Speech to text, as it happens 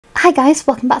Hi guys,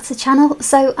 welcome back to the channel.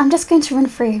 So I'm just going to run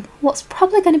through what's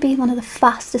probably going to be one of the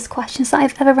fastest questions that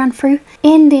I've ever ran through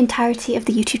in the entirety of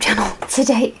the YouTube channel to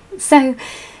date. So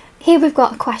here we've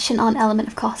got a question on element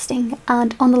of costing,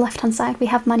 and on the left hand side we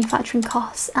have manufacturing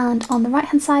costs, and on the right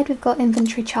hand side we've got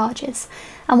inventory charges.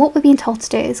 And what we're being told to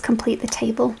do is complete the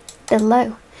table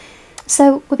below.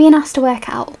 So we're being asked to work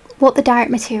out what the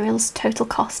direct materials total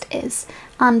cost is,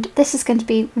 and this is going to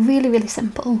be really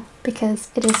simple because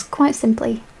it is quite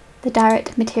simply the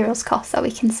direct materials cost that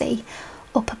we can see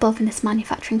up above in this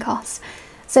manufacturing costs.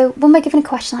 So when we're given a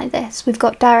question like this, we've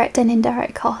got direct and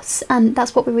indirect costs, and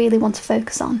that's what we really want to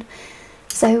focus on.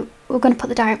 So we're going to put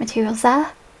the direct materials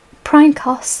there. Prime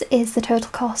costs is the total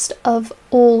cost of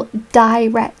all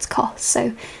direct costs.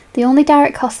 So the only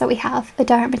direct costs that we have are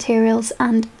direct materials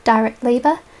and direct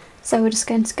labour. So we're just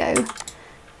going to go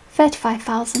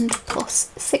 35,000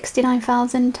 plus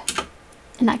 69,000.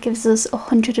 And that gives us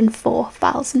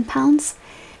 £104,000.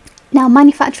 Now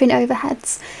manufacturing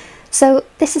overheads. So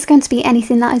this is going to be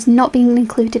anything that is not being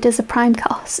included as a prime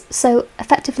cost. So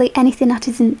effectively anything that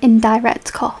is an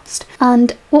indirect cost.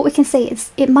 And what we can see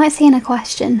is it might say in a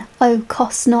question, oh,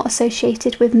 costs not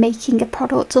associated with making a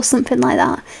product or something like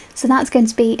that. So that's going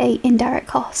to be an indirect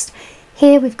cost.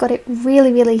 Here we've got it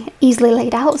really easily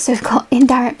laid out. So we've got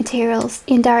indirect materials,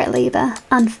 indirect labour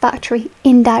and factory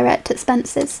indirect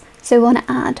expenses. So we want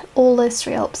to add all those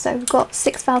three up. So we've got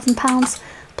 £6,000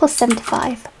 plus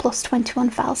 75 plus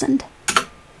 21,000,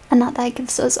 and that there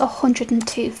gives us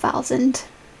 102,000.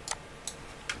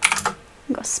 I've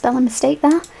got a spelling mistake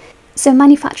there. So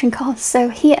manufacturing costs. So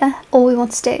here all we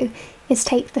want to do is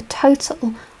take the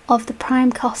total of the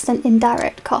prime cost and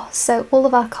indirect costs. So all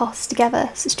of our costs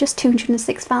together, so it's just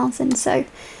 206,000. So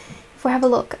if we have a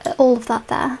look at all of that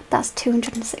there, that's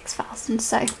 206,000.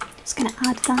 So I'm just going to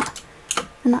add that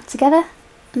and that together,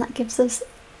 and that gives us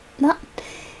that.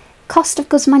 Cost of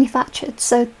goods manufactured.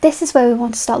 So this is where we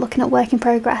want to start looking at work in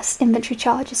progress inventory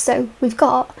charges. So we've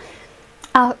got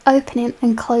our opening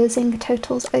and closing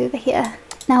totals over here.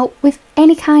 Now with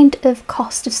any kind of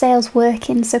cost of sales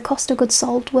workings, so cost of goods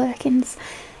sold workings,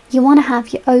 you want to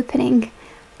have your opening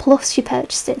plus your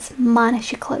purchases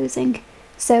minus your closing.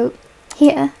 So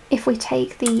here if we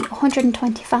take the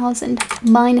 120,000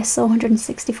 minus the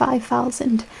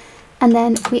 165,000, and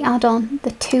then we add on the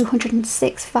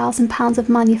 £206,000 of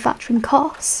manufacturing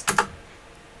costs,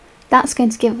 that's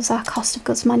going to give us our cost of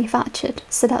goods manufactured.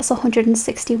 So that's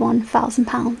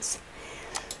 £161,000.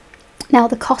 Now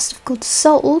the cost of goods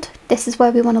sold, this is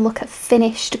where we want to look at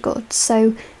finished goods.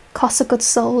 So cost of goods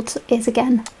sold is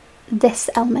again this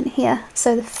element here,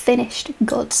 so the finished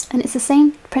goods, and it's the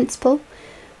same principle.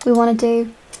 We want to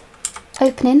do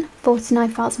opening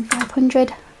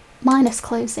 49,500 minus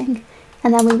closing,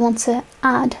 and then we want to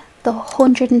add the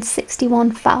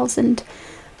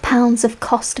 £161,000 of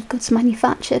cost of goods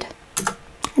manufactured,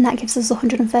 and that gives us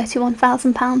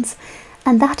 £131,000,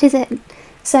 and that is it.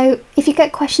 So if you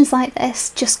get questions like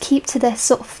this, just keep to this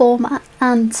sort of format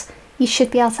and you should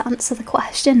be able to answer the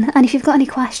question. And if you've got any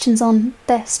questions on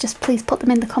this, just please put them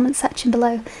in the comment section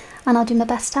below and I'll do my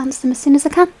best to answer them as soon as I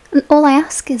can. And all I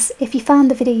ask is if you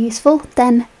found the video useful,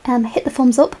 then hit the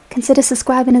thumbs up, consider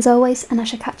subscribing as always, and I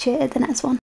shall catch you at the next one.